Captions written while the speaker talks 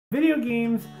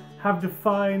games have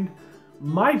defined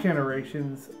my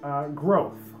generation's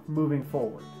growth moving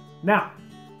forward. Now,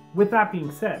 with that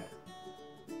being said,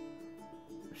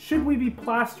 should we be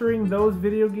plastering those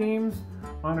video games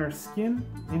on our skin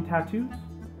in tattoos?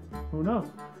 Who knows?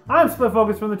 I'm Split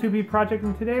Focus from the 2P Project,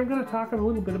 and today I'm going to talk a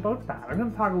little bit about that. I'm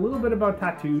going to talk a little bit about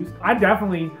tattoos. I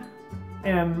definitely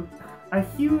am a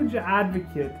huge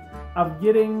advocate of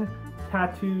getting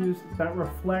tattoos that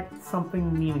reflect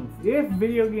something meaningful. If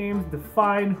video games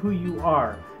define who you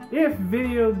are, if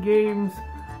video games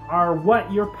are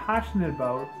what you're passionate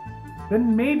about,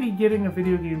 then maybe getting a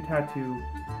video game tattoo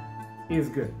is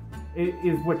good. It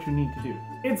is what you need to do.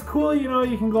 It's cool, you know,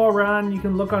 you can go around, you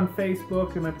can look on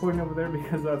Facebook, and I point over there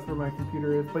because that's where my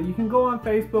computer is, but you can go on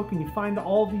Facebook and you find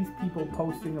all these people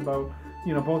posting about,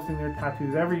 you know, posting their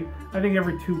tattoos. I think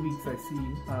every 2 weeks I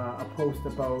see a post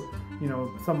about, you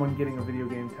know, someone getting a video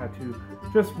game tattoo.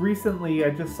 Just recently, I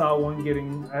just saw one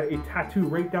getting a tattoo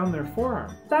right down their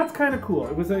forearm. That's kind of cool.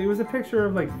 It was a picture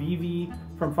of like Vivi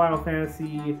from Final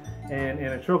Fantasy and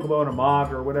a chocobo and a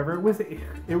mog or whatever.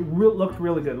 It looked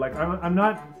really good. Like I'm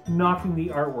not knocking the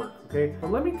artwork, okay? But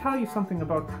let me tell you something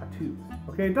about tattoos,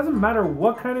 okay? It doesn't matter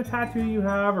what kind of tattoo you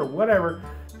have or whatever.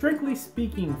 Strictly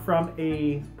speaking, from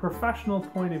a professional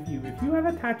point of view, if you have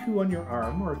a tattoo on your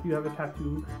arm, or if you have a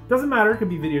tattoo, doesn't matter, it could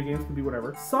be video games, it could be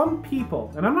whatever. Some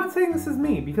people, and I'm not saying this is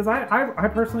me, because I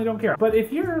personally don't care, but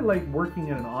if you're like working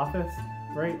in an office,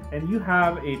 right, and you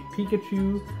have a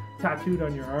Pikachu tattooed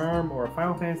on your arm, or a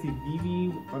Final Fantasy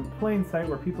VV on plain sight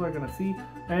where people are gonna see,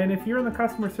 and if you're in the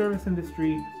customer service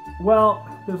industry, well,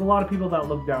 there's a lot of people that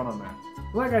look down on that.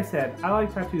 Like I said, I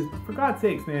like tattoos, but for God's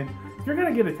sakes, man, if you're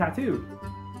gonna get a tattoo,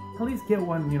 at least get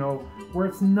one, you know, where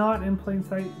it's not in plain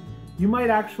sight. You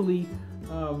might actually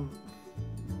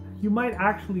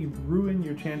ruin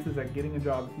your chances at getting a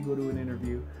job if you go to an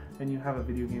interview and you have a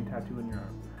video game tattoo on your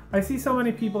arm. I see so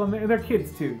many people, and they're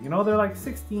kids too, you know, they're like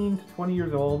 16 to 20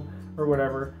 years old or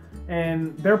whatever,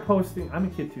 and they're posting, I'm a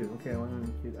kid too, okay, I'm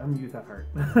a kid, I'm youth at heart.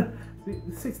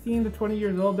 16 to 20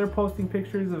 years old, they're posting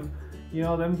pictures of, you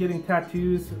know, them getting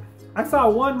tattoos. I saw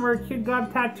one where a kid got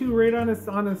a tattoo right on his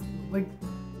like,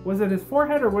 was it his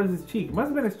forehead or was it his cheek? It must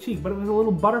have been his cheek, but it was a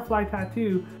little butterfly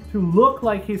tattoo to look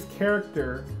like his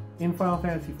character in Final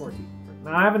Fantasy XIV.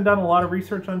 Now, I haven't done a lot of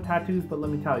research on tattoos, but let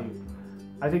me tell you,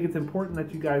 I think it's important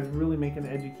that you guys really make an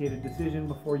educated decision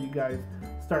before you guys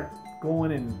start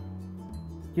going and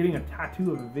getting a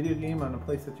tattoo of a video game on a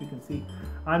place that you can see.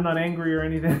 I'm not angry or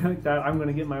anything like that. I'm going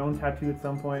to get my own tattoo at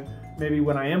some point. Maybe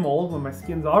when I am old, when my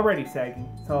skin's already sagging.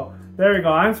 So there you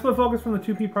go. I'm Split Focus from the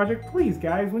 2P Project. Please,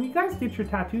 guys, when you guys get your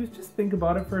tattoos, just think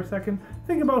about it for a second.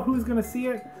 Think about who's going to see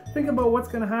it. Think about what's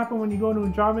going to happen when you go into a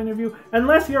job interview.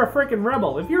 Unless you're a freaking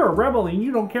rebel. If you're a rebel and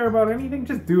you don't care about anything,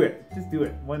 just do it. Just do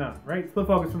it. Why not, right? Split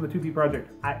Focus from the 2P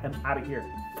Project. I am out of here.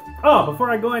 Oh,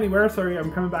 before I go anywhere, sorry,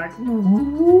 I'm coming back.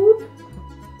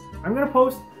 I'm going to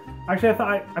post, actually I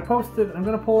thought I posted, I'm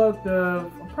going to pull out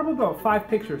probably about 5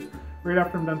 pictures right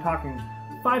after I'm done talking.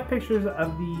 5 pictures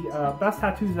of the best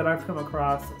tattoos that I've come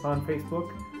across on Facebook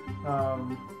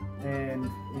and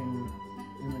in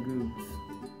the Googs.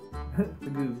 The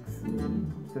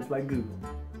Googs. Just like Google.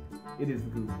 It is the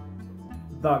Google.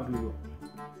 The Google.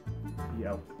 Be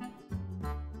out.